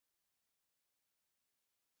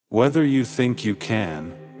Whether you think you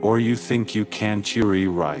can, or you think you can't,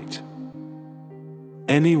 you're right.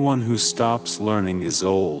 Anyone who stops learning is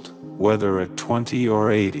old, whether at 20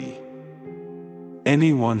 or 80.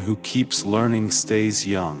 Anyone who keeps learning stays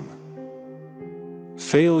young.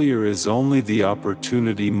 Failure is only the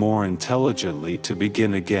opportunity more intelligently to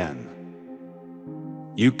begin again.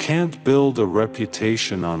 You can't build a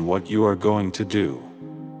reputation on what you are going to do.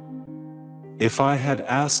 If I had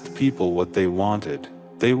asked people what they wanted,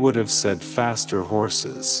 they would have said faster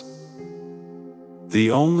horses.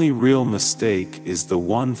 The only real mistake is the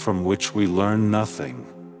one from which we learn nothing.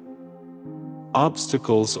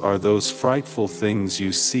 Obstacles are those frightful things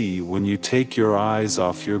you see when you take your eyes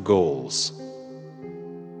off your goals.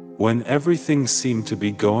 When everything seemed to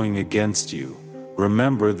be going against you,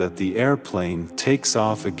 remember that the airplane takes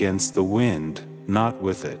off against the wind, not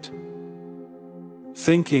with it.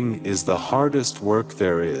 Thinking is the hardest work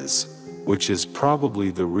there is, which is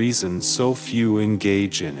probably the reason so few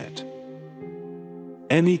engage in it.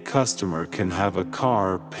 Any customer can have a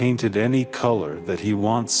car painted any color that he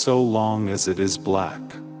wants so long as it is black.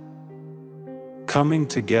 Coming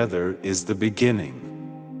together is the beginning.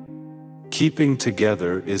 Keeping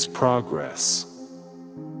together is progress.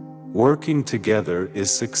 Working together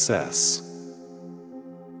is success.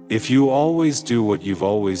 If you always do what you've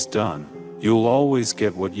always done, you'll always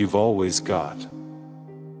get what you've always got.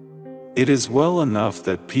 It is well enough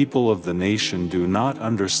that people of the nation do not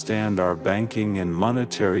understand our banking and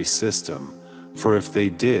monetary system, for if they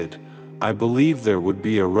did, I believe there would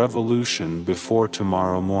be a revolution before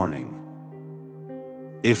tomorrow morning.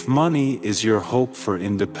 If money is your hope for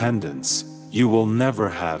independence, you will never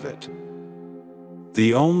have it.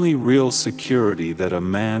 The only real security that a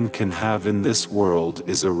man can have in this world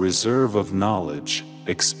is a reserve of knowledge,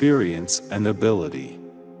 experience, and ability.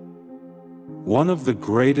 One of the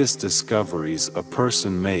greatest discoveries a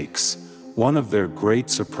person makes, one of their great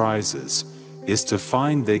surprises, is to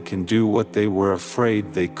find they can do what they were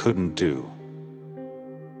afraid they couldn't do.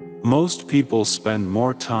 Most people spend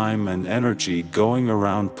more time and energy going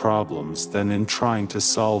around problems than in trying to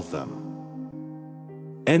solve them.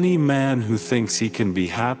 Any man who thinks he can be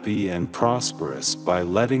happy and prosperous by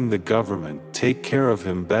letting the government take care of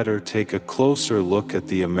him better take a closer look at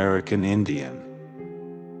the American Indian.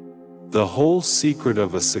 The whole secret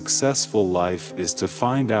of a successful life is to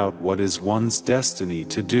find out what is one's destiny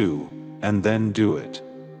to do, and then do it.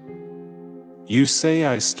 You say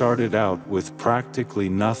I started out with practically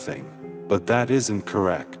nothing, but that isn't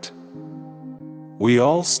correct. We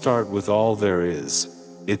all start with all there is.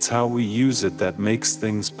 It's how we use it that makes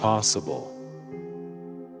things possible.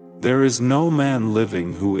 There is no man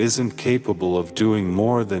living who isn't capable of doing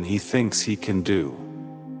more than he thinks he can do.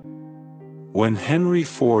 When Henry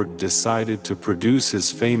Ford decided to produce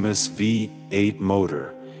his famous V8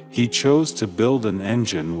 motor, he chose to build an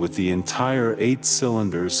engine with the entire 8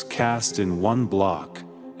 cylinders cast in one block,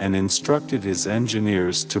 and instructed his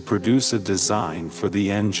engineers to produce a design for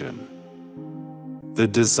the engine. The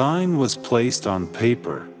design was placed on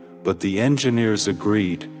paper, but the engineers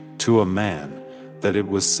agreed, to a man, that it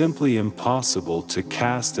was simply impossible to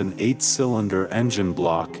cast an 8-cylinder engine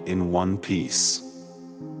block in one piece.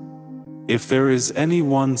 If there is any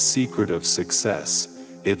one secret of success,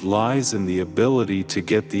 it lies in the ability to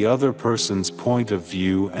get the other person's point of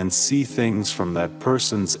view and see things from that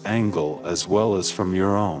person's angle as well as from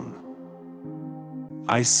your own.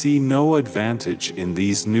 I see no advantage in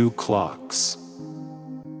these new clocks.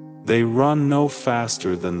 They run no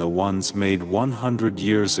faster than the ones made 100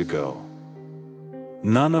 years ago.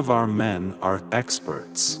 None of our men are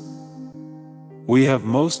experts. We have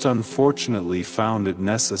most unfortunately found it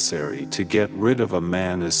necessary to get rid of a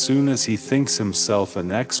man as soon as he thinks himself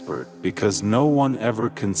an expert, because no one ever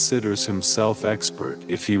considers himself expert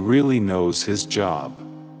if he really knows his job.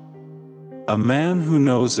 A man who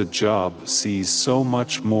knows a job sees so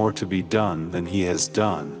much more to be done than he has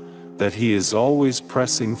done, that he is always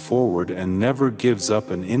pressing forward and never gives up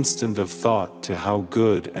an instant of thought to how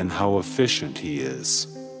good and how efficient he is.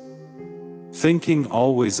 Thinking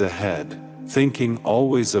always ahead, thinking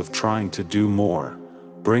always of trying to do more,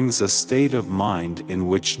 brings a state of mind in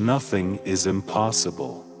which nothing is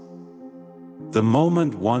impossible. The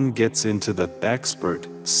moment one gets into the expert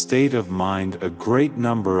state of mind, a great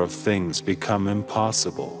number of things become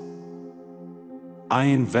impossible. I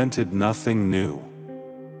invented nothing new.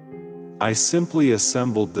 I simply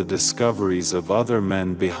assembled the discoveries of other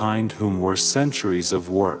men behind whom were centuries of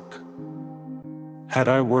work. Had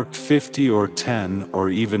I worked 50 or 10 or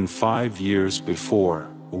even 5 years before,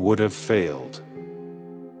 would have failed.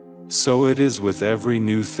 So it is with every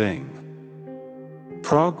new thing.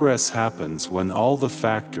 Progress happens when all the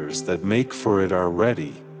factors that make for it are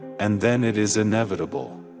ready, and then it is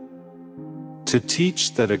inevitable. To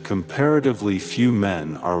teach that a comparatively few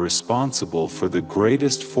men are responsible for the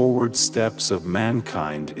greatest forward steps of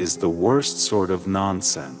mankind is the worst sort of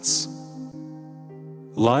nonsense.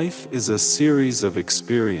 Life is a series of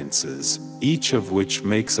experiences, each of which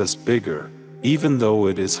makes us bigger, even though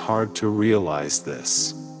it is hard to realize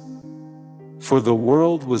this. For the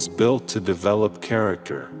world was built to develop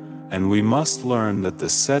character, and we must learn that the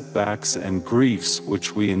setbacks and griefs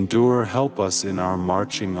which we endure help us in our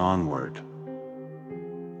marching onward.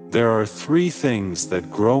 There are three things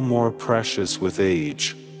that grow more precious with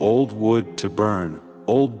age: old wood to burn,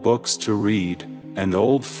 old books to read, and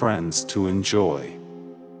old friends to enjoy.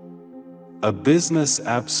 A business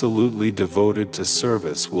absolutely devoted to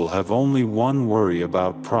service will have only one worry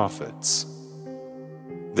about profits.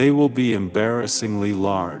 They will be embarrassingly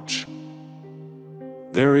large.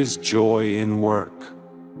 There is joy in work.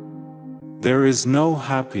 There is no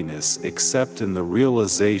happiness except in the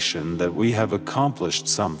realization that we have accomplished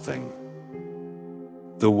something.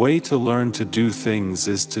 The way to learn to do things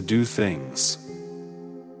is to do things.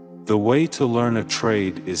 The way to learn a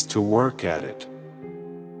trade is to work at it.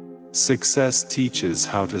 Success teaches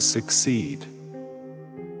how to succeed.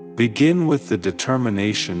 Begin with the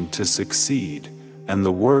determination to succeed, and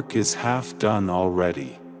the work is half done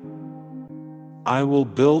already. I will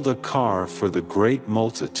build a car for the great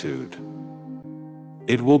multitude.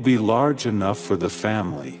 It will be large enough for the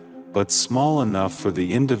family, but small enough for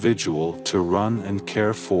the individual to run and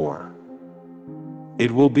care for.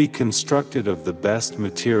 It will be constructed of the best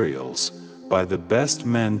materials, by the best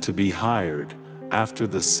men to be hired, after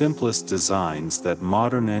the simplest designs that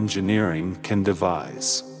modern engineering can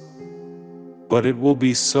devise. But it will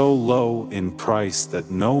be so low in price that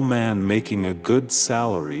no man making a good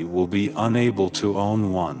salary will be unable to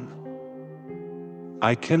own one.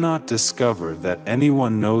 I cannot discover that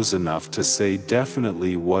anyone knows enough to say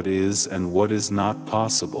definitely what is and what is not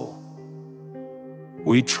possible.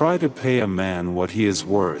 We try to pay a man what he is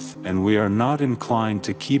worth, and we are not inclined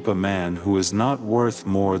to keep a man who is not worth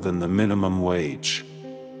more than the minimum wage.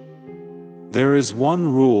 There is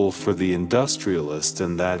one rule for the industrialist,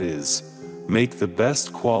 and that is, make the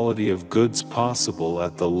best quality of goods possible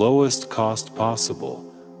at the lowest cost possible,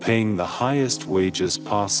 paying the highest wages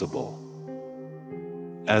possible.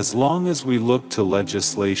 As long as we look to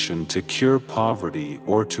legislation to cure poverty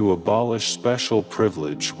or to abolish special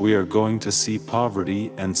privilege, we are going to see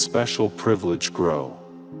poverty and special privilege grow.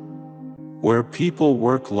 Where people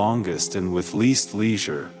work longest and with least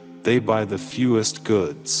leisure, they buy the fewest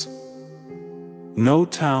goods. No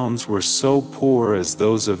towns were so poor as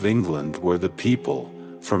those of England, where the people,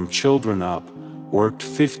 from children up, worked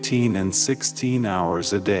 15 and 16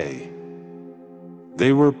 hours a day.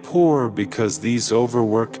 They were poor because these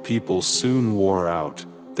overworked people soon wore out.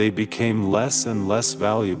 They became less and less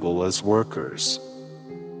valuable as workers.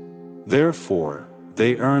 Therefore,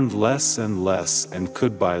 they earned less and less and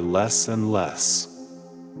could buy less and less.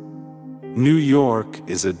 New York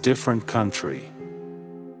is a different country.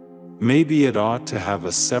 Maybe it ought to have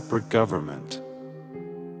a separate government.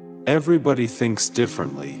 Everybody thinks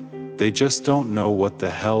differently, they just don't know what the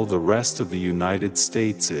hell the rest of the United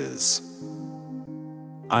States is.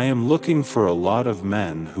 I am looking for a lot of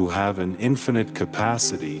men who have an infinite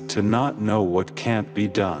capacity to not know what can't be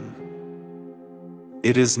done.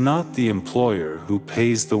 It is not the employer who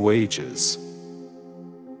pays the wages.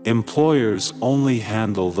 Employers only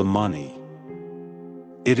handle the money.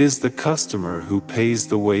 It is the customer who pays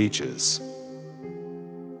the wages.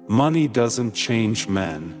 Money doesn't change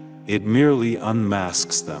men, it merely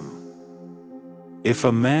unmasks them. If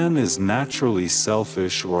a man is naturally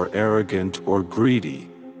selfish or arrogant or greedy,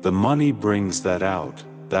 the money brings that out,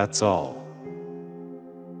 that's all.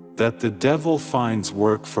 That the devil finds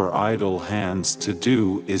work for idle hands to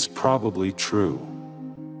do is probably true.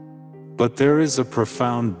 But there is a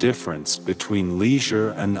profound difference between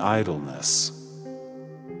leisure and idleness.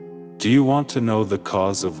 Do you want to know the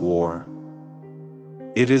cause of war?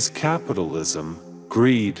 It is capitalism,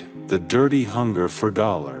 greed, the dirty hunger for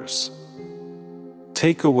dollars.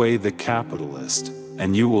 Take away the capitalist,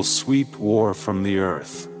 and you will sweep war from the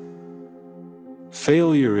earth.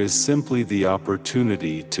 Failure is simply the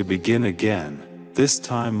opportunity to begin again, this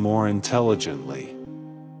time more intelligently.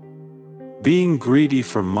 Being greedy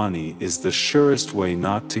for money is the surest way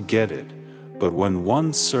not to get it, but when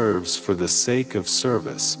one serves for the sake of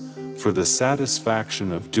service, for the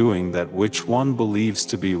satisfaction of doing that which one believes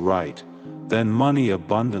to be right, then money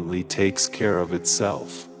abundantly takes care of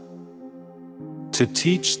itself. To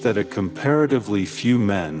teach that a comparatively few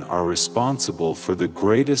men are responsible for the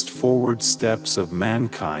greatest forward steps of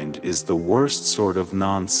mankind is the worst sort of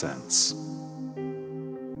nonsense.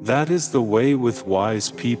 That is the way with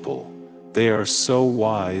wise people. They are so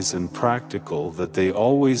wise and practical that they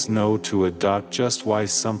always know to a dot just why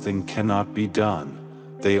something cannot be done.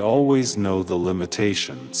 They always know the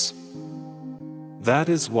limitations. That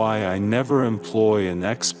is why I never employ an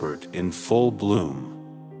expert in full bloom.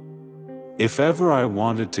 If ever I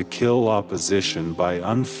wanted to kill opposition by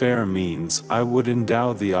unfair means, I would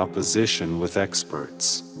endow the opposition with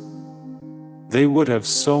experts. They would have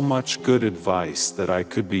so much good advice that I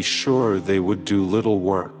could be sure they would do little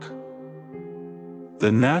work.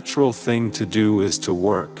 The natural thing to do is to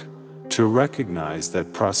work, to recognize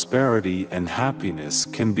that prosperity and happiness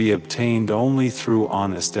can be obtained only through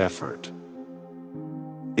honest effort.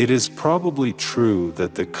 It is probably true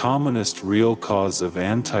that the commonest real cause of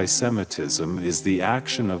anti-Semitism is the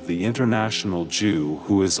action of the international Jew,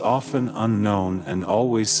 who is often unknown and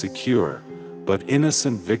always secure, but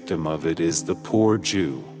innocent victim of it is the poor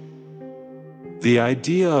Jew. The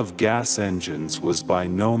idea of gas engines was by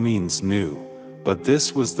no means new, but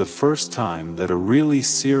this was the first time that a really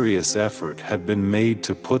serious effort had been made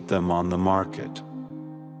to put them on the market.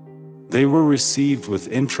 They were received with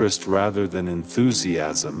interest rather than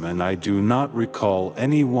enthusiasm, and I do not recall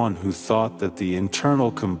anyone who thought that the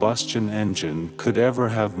internal combustion engine could ever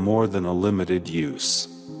have more than a limited use.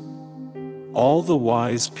 All the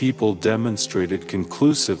wise people demonstrated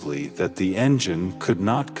conclusively that the engine could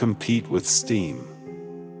not compete with steam.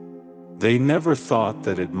 They never thought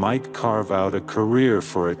that it might carve out a career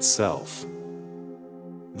for itself.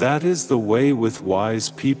 That is the way with wise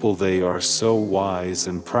people. They are so wise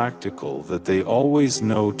and practical that they always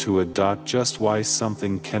know to a dot just why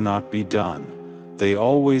something cannot be done. They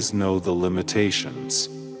always know the limitations.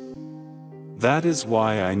 That is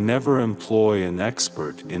why I never employ an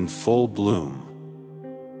expert in full bloom.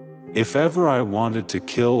 If ever I wanted to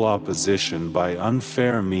kill opposition by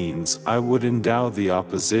unfair means, I would endow the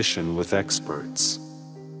opposition with experts.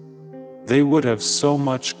 They would have so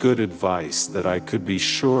much good advice that I could be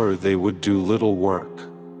sure they would do little work.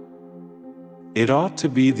 It ought to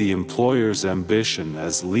be the employer's ambition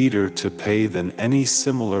as leader to pay than any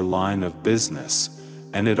similar line of business,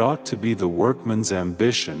 and it ought to be the workman's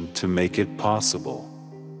ambition to make it possible.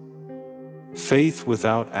 Faith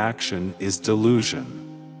without action is delusion.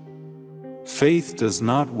 Faith does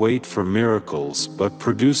not wait for miracles but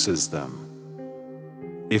produces them.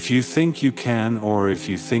 If you think you can, or if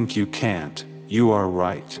you think you can't, you are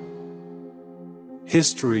right.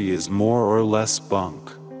 History is more or less bunk.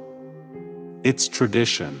 It's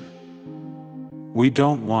tradition. We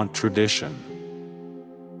don't want tradition.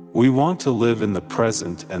 We want to live in the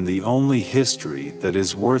present, and the only history that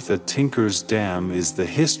is worth a tinker's damn is the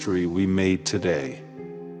history we made today.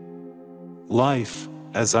 Life,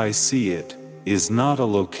 as I see it, is not a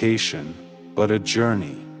location, but a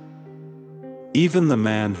journey. Even the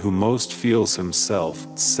man who most feels himself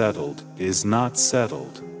settled is not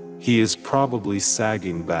settled. He is probably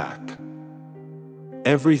sagging back.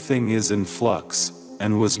 Everything is in flux,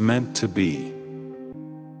 and was meant to be.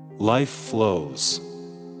 Life flows.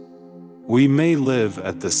 We may live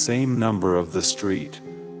at the same number of the street,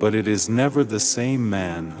 but it is never the same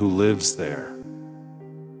man who lives there.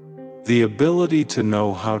 The ability to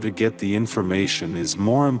know how to get the information is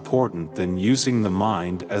more important than using the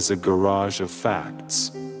mind as a garage of facts.